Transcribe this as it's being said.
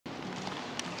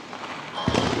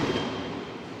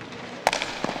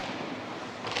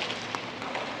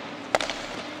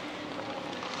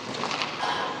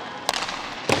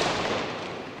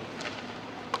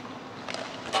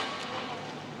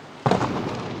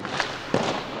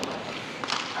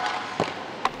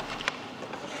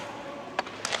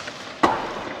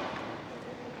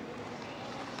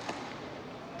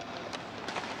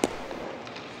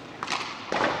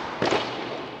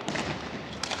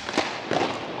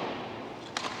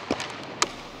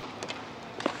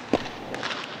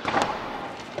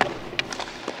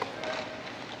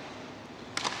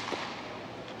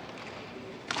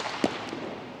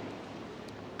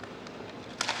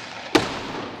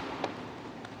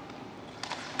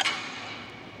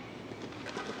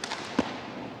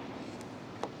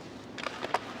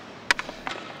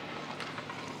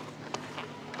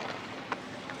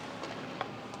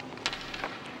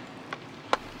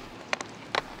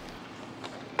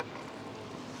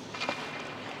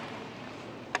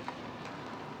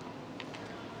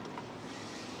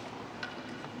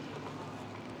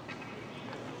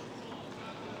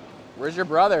Where's your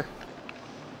brother?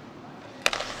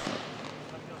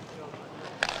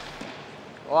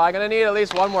 Well, I'm gonna need at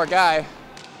least one more guy.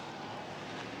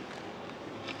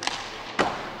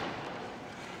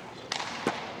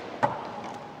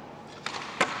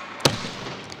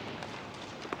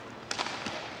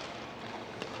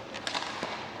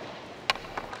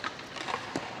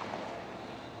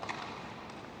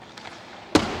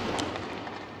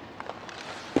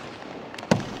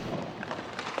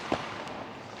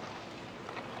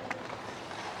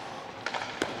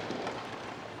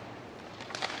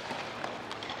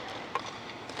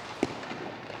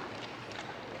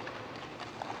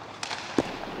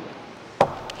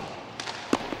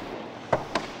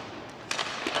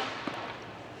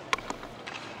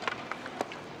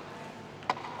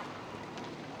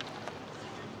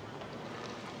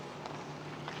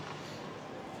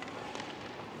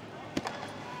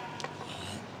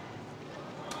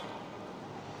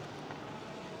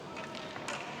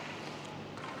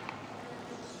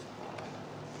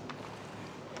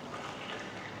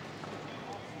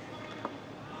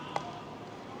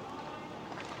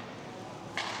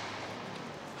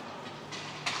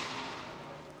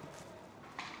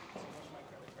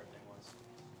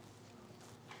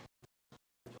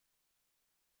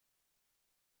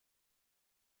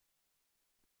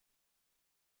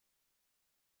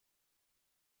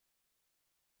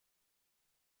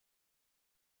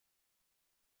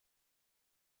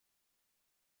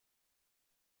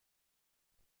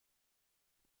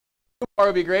 Or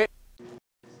would be great.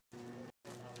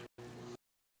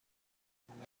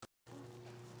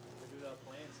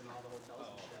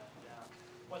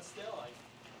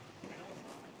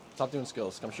 Stop doing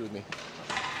skills. Come shoot with me.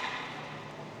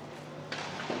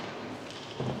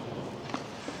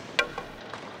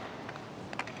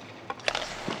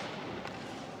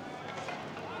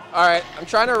 All right, I'm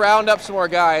trying to round up some more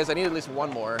guys. I need at least one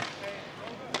more.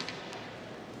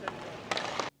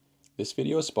 This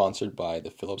video is sponsored by the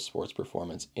Phillips Sports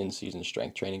Performance In-Season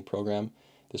Strength Training Program.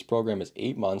 This program is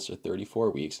 8 months or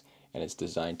 34 weeks, and it's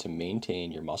designed to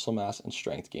maintain your muscle mass and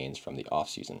strength gains from the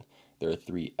off-season. There are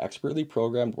 3 expertly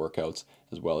programmed workouts,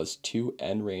 as well as 2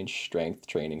 end-range strength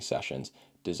training sessions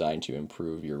designed to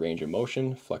improve your range of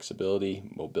motion, flexibility,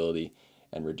 mobility,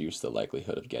 and reduce the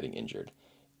likelihood of getting injured.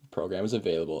 The program is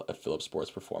available at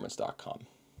phillipsportsperformance.com.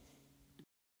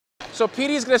 So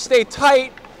PD's going to stay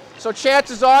tight. So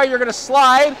chances are you're going to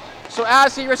slide. So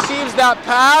as he receives that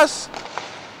pass,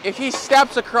 if he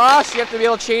steps across, you have to be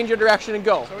able to change your direction and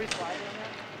go. So he's sliding on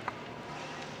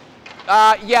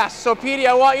that? Yes. So PD,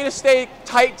 I want you to stay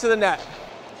tight to the net.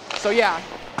 So yeah.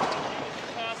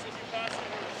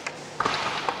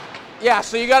 Yeah,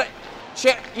 so you got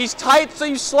to, he's tight so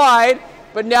you slide,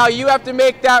 but now you have to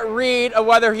make that read of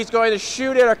whether he's going to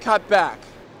shoot it or cut back.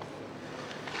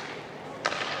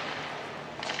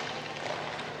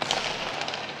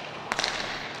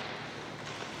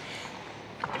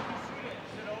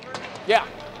 Yeah,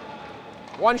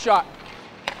 one shot.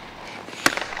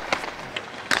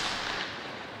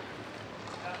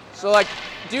 So like,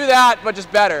 do that, but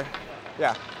just better.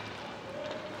 Yeah.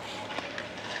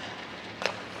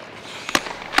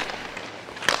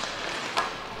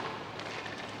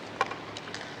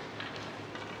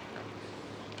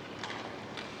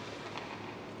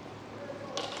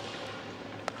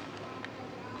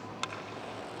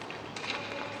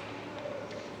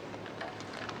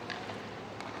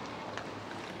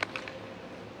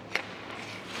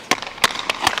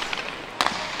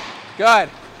 Good.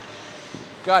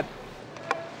 Good.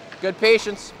 Good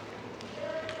patience.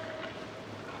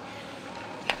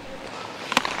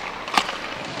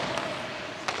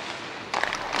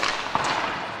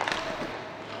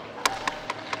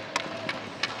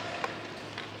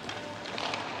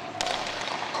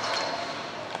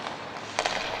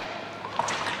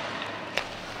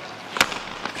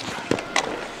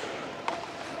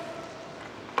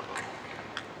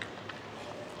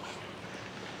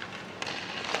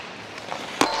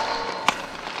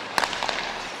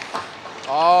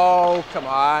 Oh, come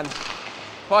on.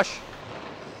 Push.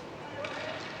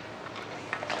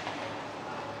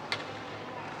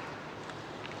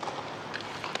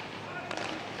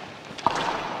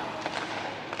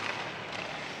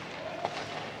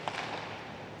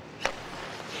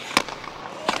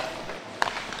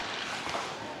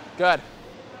 Good.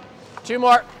 2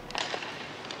 more.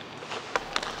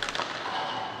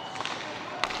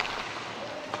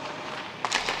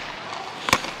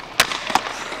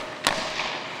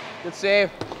 Good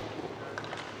save.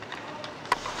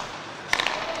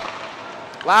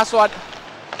 Last one.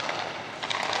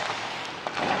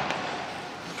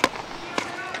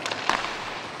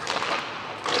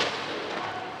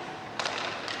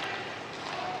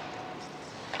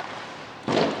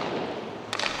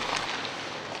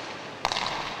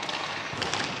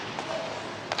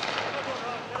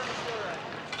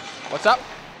 What's up?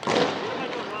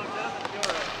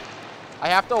 I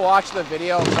have to watch the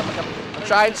video. I'm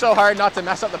trying so hard not to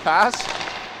mess up the pass.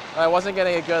 I wasn't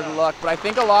getting a good look, but I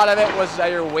think a lot of it was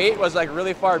that your weight was like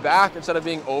really far back instead of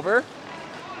being over.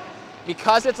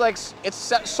 Because it's like, it's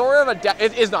sort of a,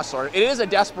 it is not sort of, it is a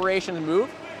desperation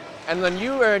move. And when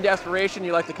you are in desperation,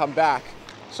 you like to come back.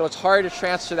 So it's hard to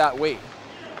transfer that weight.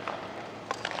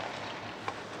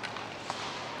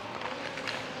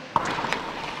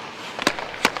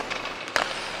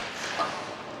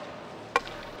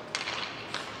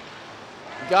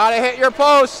 You gotta hit your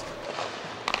post.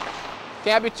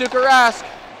 Can't be too caressed.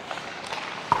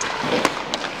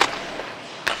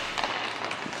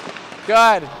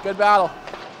 Good, good battle.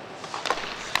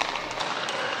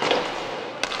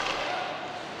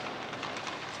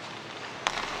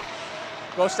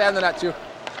 Go stand in that too.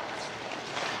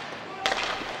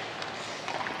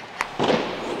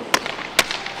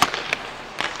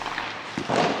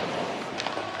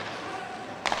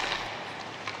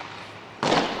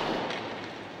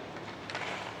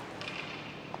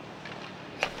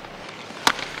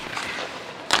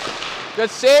 Good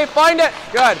save, find it,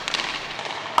 good.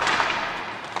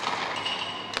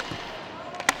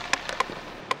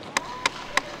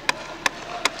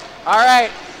 All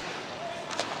right.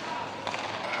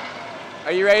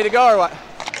 Are you ready to go or what?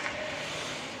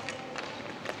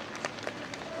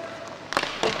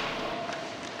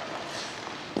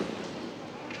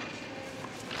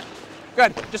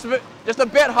 Good, just a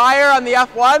bit higher on the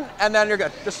F1 and then you're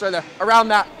good, just right there, around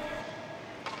that.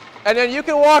 And then you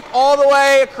can walk all the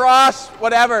way across,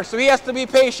 whatever, so he has to be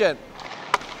patient.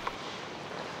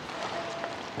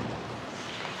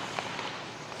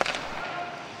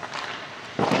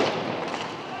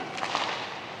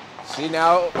 See,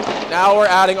 now we're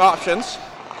adding options,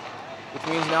 which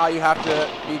means now you have to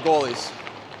be goalies.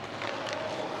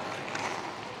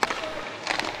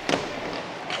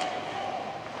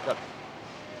 Good.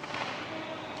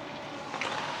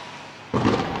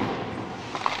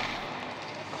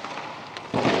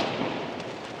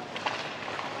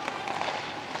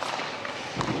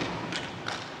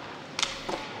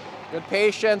 Good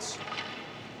patience.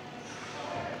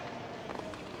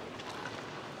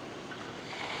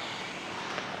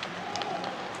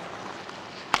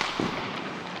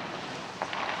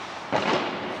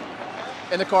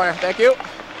 In the corner, thank you.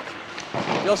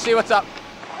 You'll see what's up.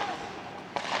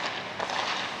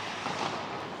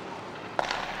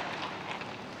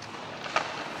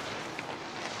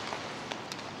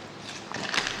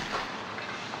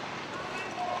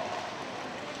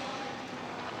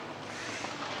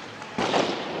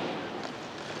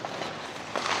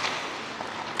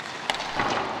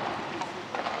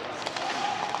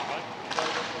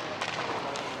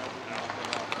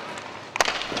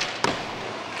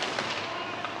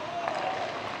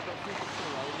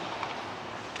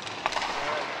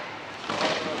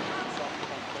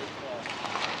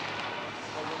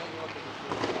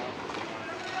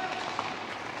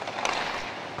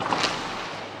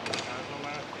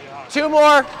 Two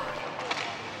more.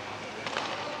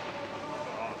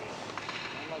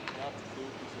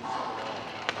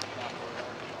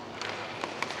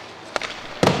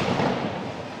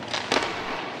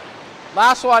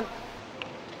 Last one.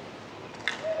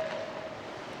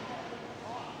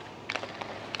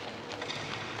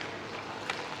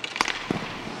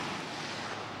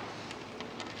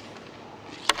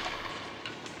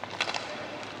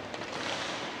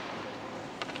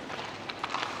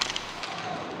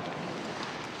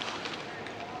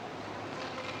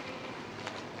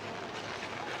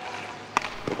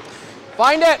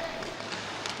 Find it.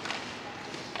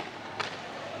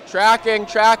 Tracking,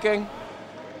 tracking.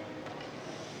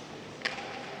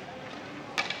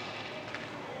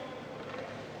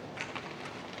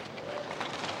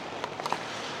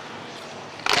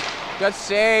 Good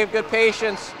save, good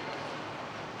patience.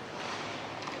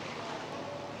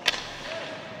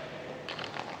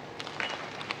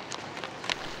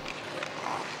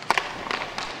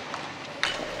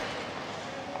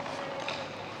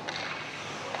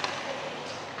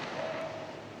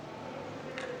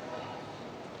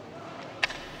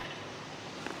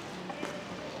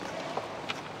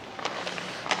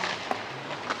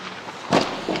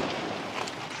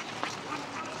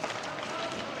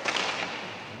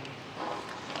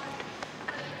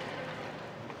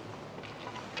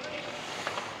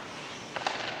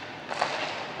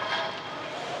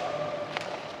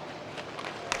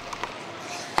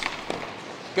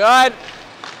 Good.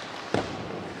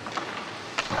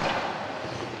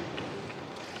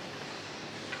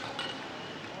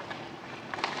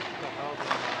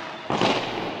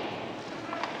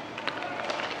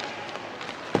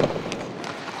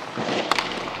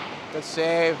 Good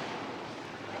save.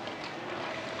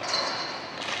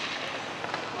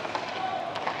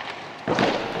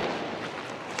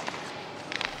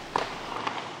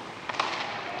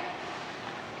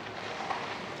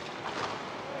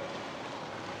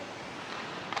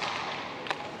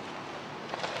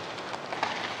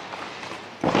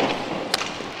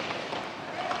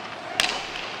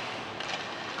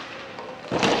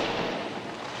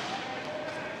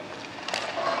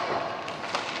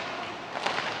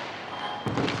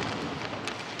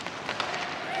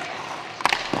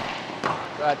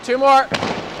 Two more.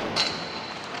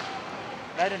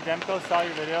 Imagine Demko saw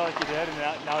your video like you did, and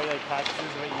now he like practices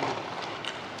what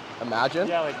you imagine.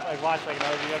 Yeah, like watch like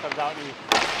another video comes out and he.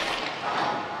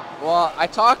 Well, I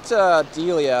talked to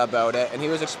Delia about it, and he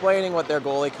was explaining what their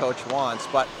goalie coach wants.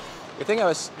 But the thing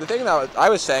that I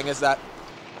was saying is that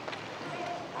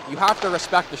you have to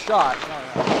respect the shot.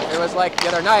 It was like the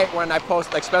other night when I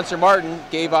posted, like Spencer Martin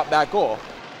gave up that goal.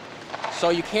 So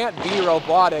you can't be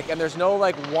robotic, and there's no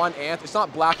like one answer. It's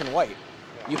not black and white.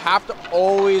 You have to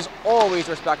always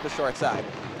respect the short side.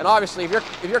 And obviously, if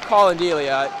you're Colin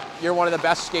Delia, you're one of the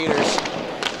best skaters.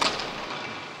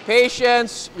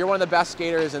 Patience, you're one of the best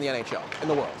skaters in the NHL, in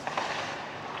the world.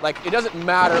 Like, it doesn't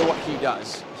matter what he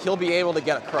does. He'll be able to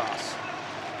get across.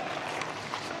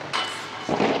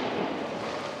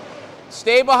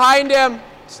 Stay behind him.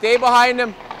 Stay behind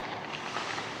him.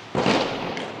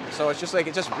 So it's just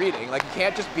reading. Like, you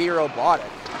can't just be robotic.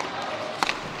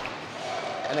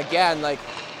 And again, like,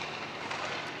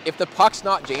 if the puck's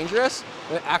not dangerous,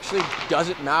 then it actually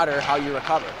doesn't matter how you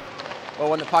recover. But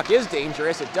when the puck is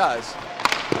dangerous, it does.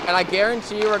 And I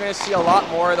guarantee you we're going to see a lot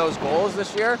more of those goals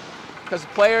this year because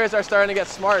players are starting to get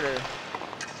smarter. You're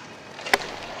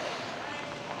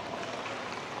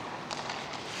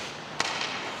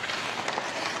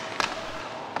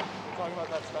talking about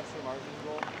that Spencer Martin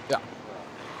goal? Yeah.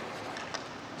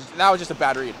 That was just a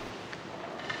bad read.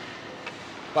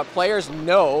 But players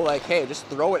know, like, hey, just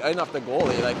throw it in off the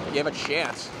goalie. Like, you have a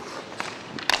chance.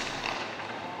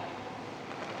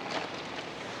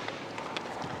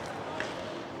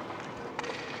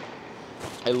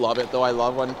 I love it, though. I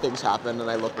love when things happen and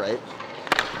I look right.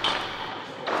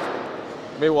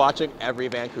 I've been watching every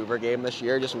Vancouver game this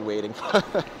year, just waiting for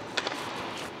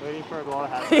Waiting for a goal to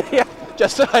happen. yeah,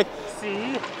 just to, like,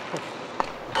 see?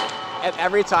 And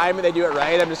every time they do it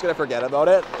right, I'm just going to forget about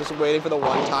it. Just waiting for the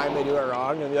one time they do it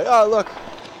wrong and be like, oh, look.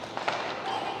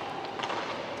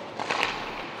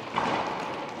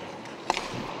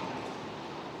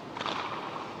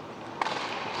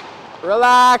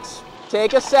 Relax.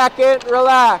 Take a second.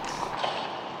 Relax.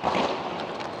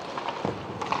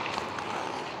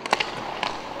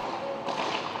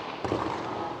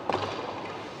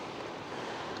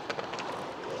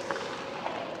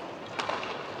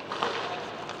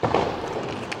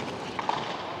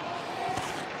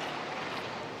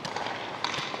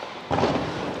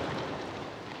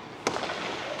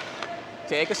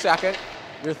 Take a second.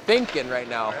 You're thinking right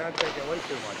now. I'm thinking way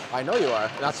too much. I know you are.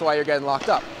 And that's why you're getting locked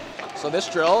up. So this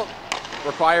drill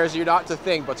requires you not to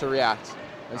think, but to react.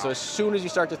 And so as soon as you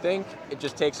start to think, it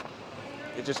just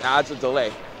adds a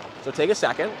delay. So take a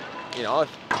second. You know, if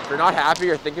you're not happy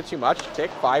or thinking too much, take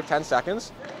 5-10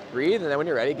 seconds, breathe, and then when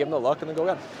you're ready, give them the look and then go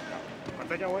again. I'm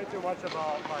thinking way too much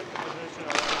about my position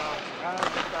right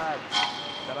now.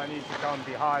 That I need to come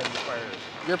behind the players.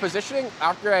 Your positioning,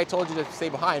 after I told you to stay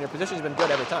behind, your position's been good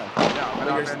every time. Yeah, but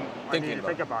I need to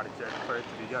think about it for it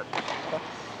to be good. Okay.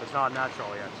 It's not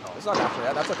natural yet, so. It's not natural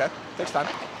yet, that's okay. Takes time.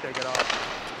 Take it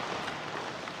off.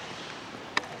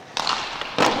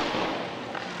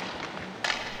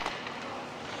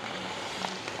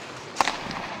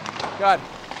 Good.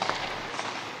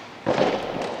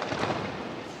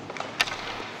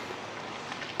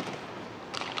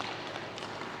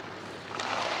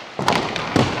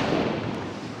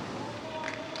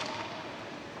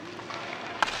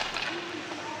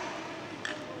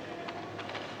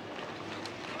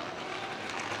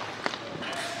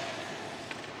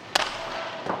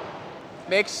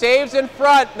 Make saves in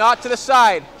front, not to the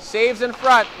side. Saves in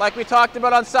front, like we talked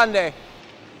about on Sunday.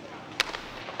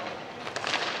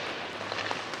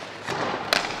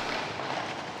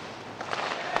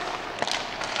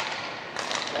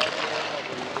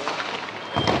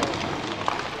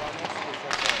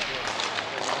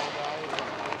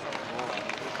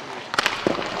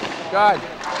 Good. Good.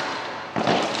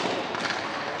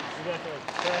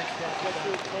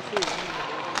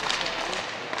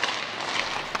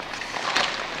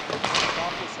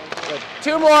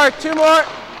 Two more.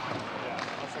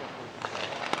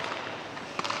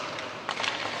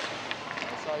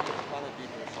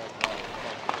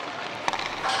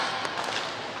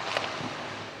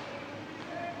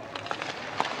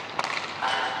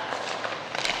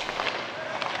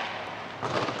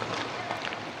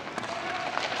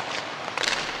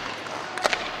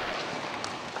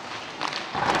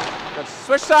 Let's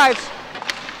switch sides.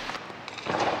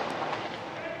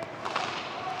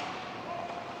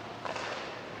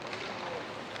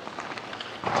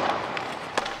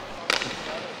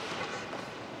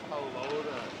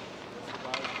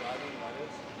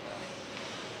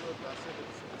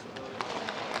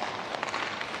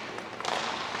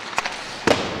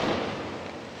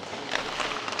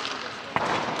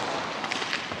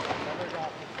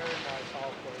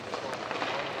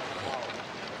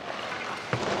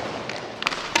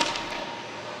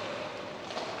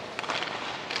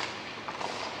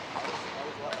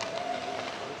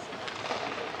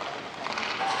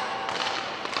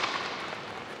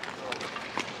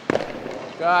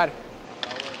 Good.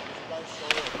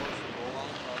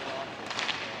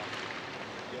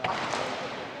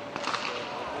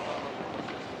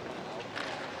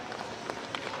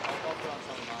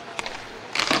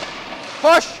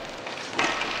 Push.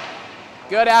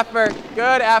 Good effort.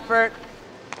 Good effort.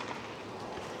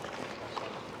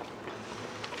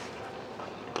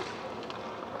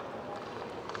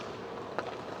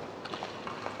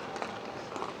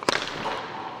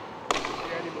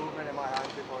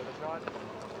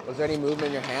 Was there any movement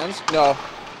in your hands? No.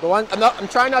 The one I'm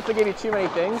trying not to give you too many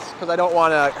things because I don't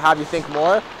want to have you think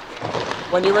more.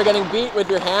 When you were getting beat with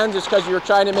your hands, it's because you were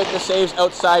trying to make the saves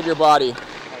outside your body.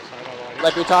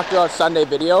 Like we talked about Sunday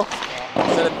video.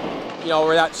 Instead of, you know,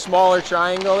 where that smaller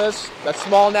triangle is, that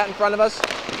small net in front of us.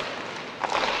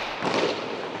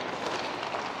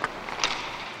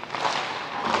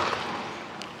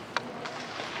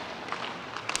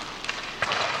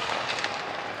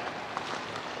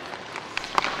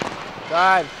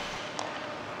 Good.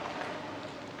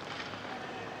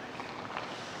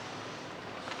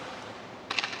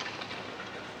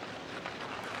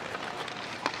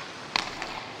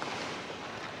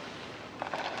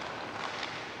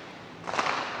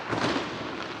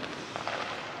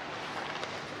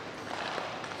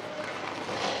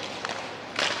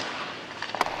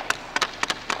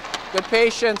 Good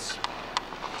patience.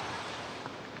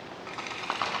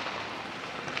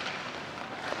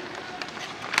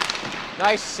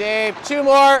 Nice save. 2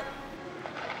 more.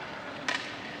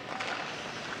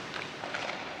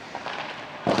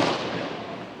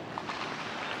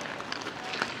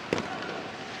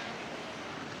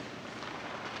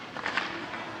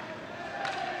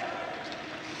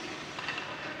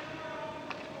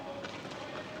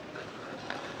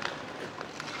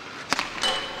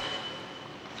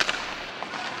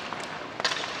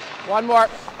 One more.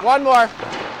 One more.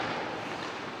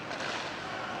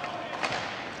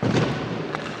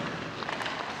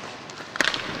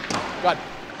 Good.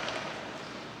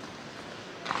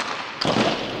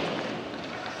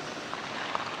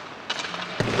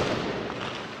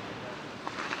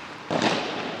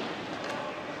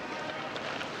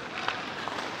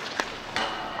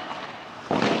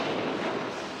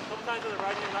 Sometimes with the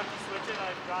right and left to switch it,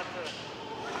 I've got to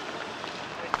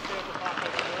like stay at the top of the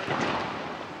board.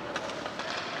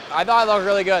 I thought it looked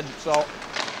really good, so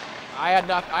I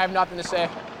have nothing to say.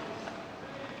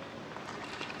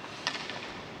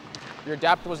 Your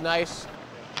depth was nice.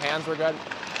 Hands were good.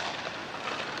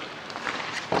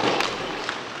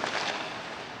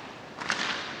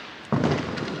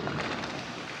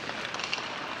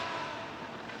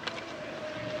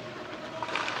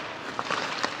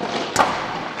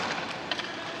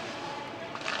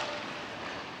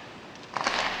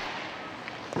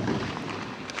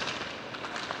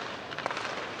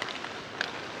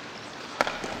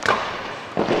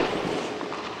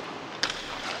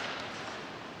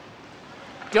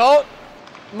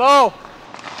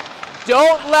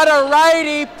 Don't let a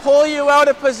righty pull you out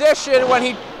of position when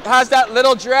he has that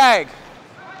little drag.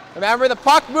 Remember, the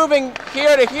puck moving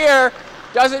here to here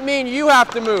doesn't mean you have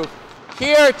to move.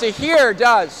 Here to here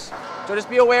does. So just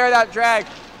be aware of that drag.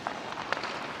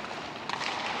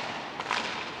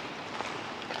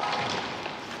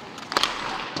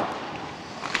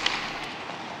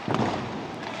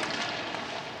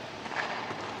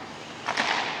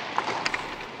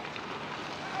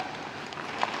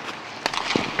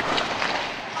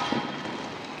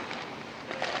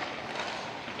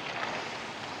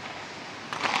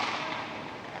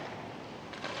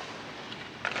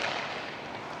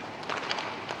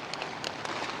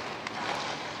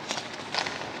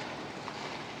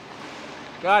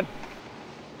 Good.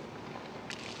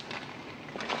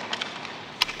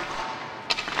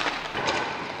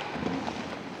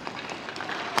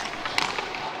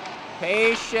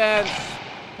 Patience.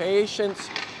 Patience.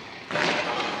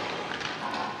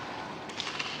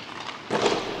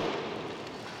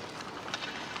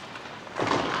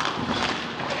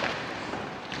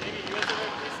 Maybe you guys ever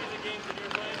have preseason games that you're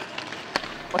playing?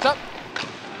 What's up?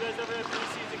 You guys ever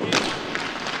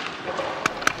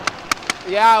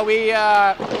Yeah, we'd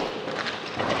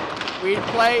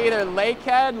play either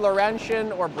Lakehead,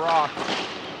 Laurentian, or Brock.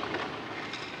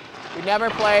 We never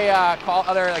play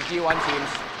other like D1 teams.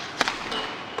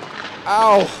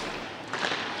 Ow.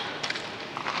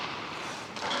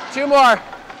 2 more.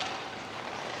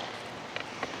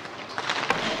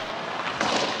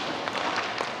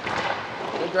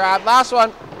 Good grab. Last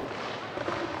one.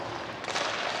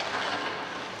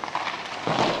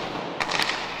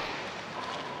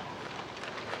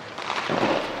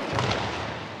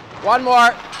 One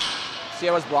more. See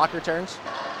how his blocker turns?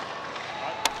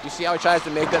 You see how he tries to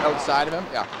make that outside of him?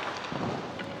 Yeah.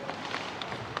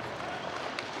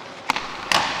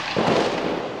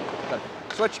 Good.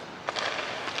 Switch.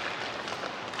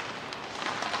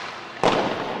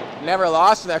 Never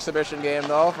lost an exhibition game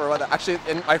though. For what? Actually,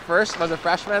 in my first was a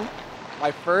freshman.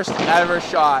 My first ever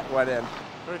shot went in.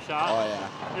 First shot? Oh yeah.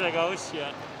 You're like, oh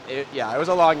shit. Yeah, it was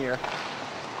a long year.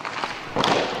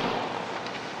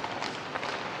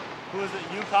 Who was it?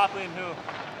 You, Copley, and who?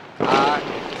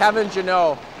 Kevin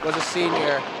Janot was a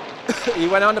senior. He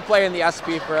went on to play in the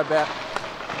SP for a bit.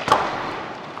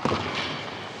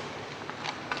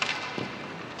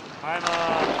 I'm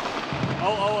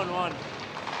 0-1.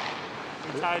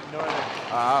 We tied Northern.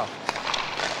 Oh.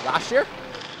 Last year?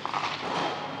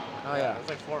 Oh yeah. It was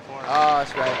like 4-4. Oh,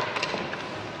 that's right.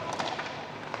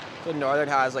 So Northern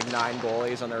has like 9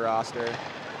 goalies on their roster.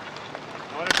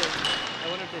 I wonder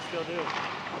if they still do.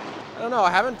 I don't know.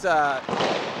 I haven't.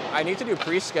 I need to do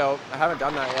pre-scout. I haven't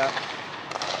done that yet.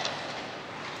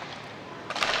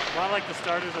 A lot like the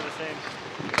starters are the same.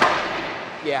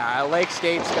 Yeah, Lake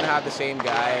State's gonna have the same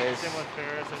guys. Same with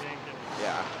Ferris, I think.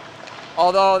 Yeah.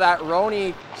 Although that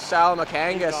Roni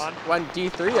Salamakangas went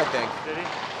D3, I think. Did he?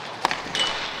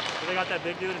 So they got that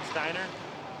big dude in Steiner.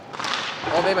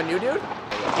 Oh, they have a new dude?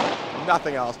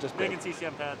 Nothing else, just Big big. in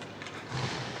CCM pants.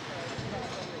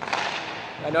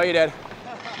 I know you did.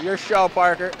 Your show,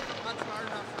 Parker.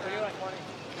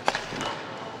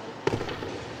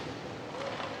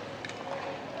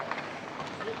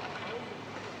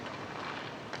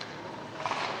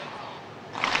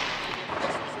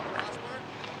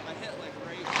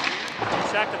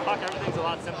 Track the puck, everything's a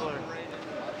lot simpler.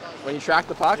 When you track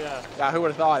the puck? Yeah. Yeah, who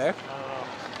would have thought, eh?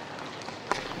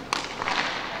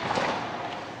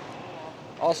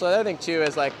 Also, the other thing too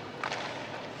is like,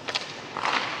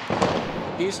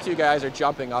 these two guys are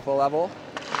jumping up a level,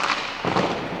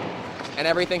 and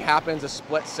everything happens a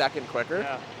split second quicker.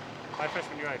 Yeah. My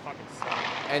freshman year, I fucking sucked.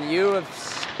 And you've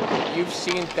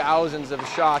seen thousands of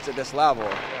shots at this level.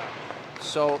 Yeah.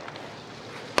 So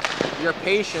your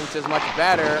patience is much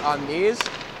better on these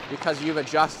because you've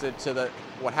adjusted to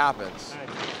what happens. Nice.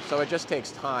 So it just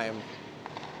takes time.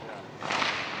 Yeah.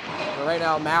 But right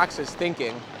now, Max is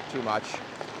thinking too much.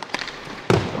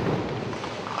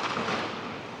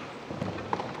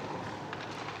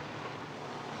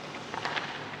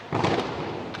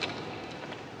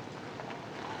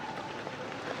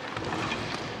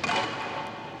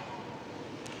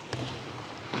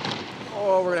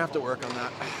 Oh, we're gonna have to work on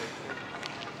that.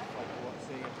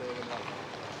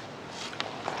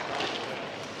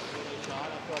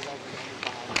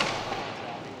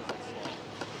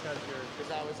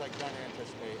 Because I was like trying to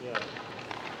anticipate. Yeah.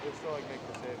 We'll still like make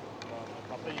the save. A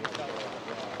couple you got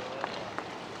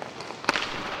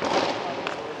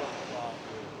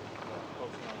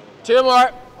Two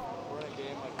more. We're in a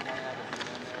game like you might have a team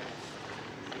in there.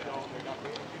 If you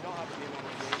don't have a team in the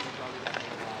game, you probably don't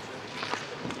need to pass it.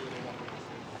 If you do, they won't be the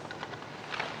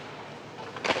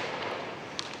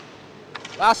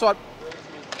same. Last one.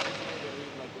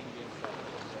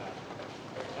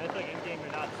 I think in game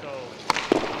you're not so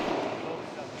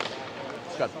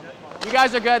focused on that. Good. You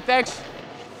guys are good. Thanks.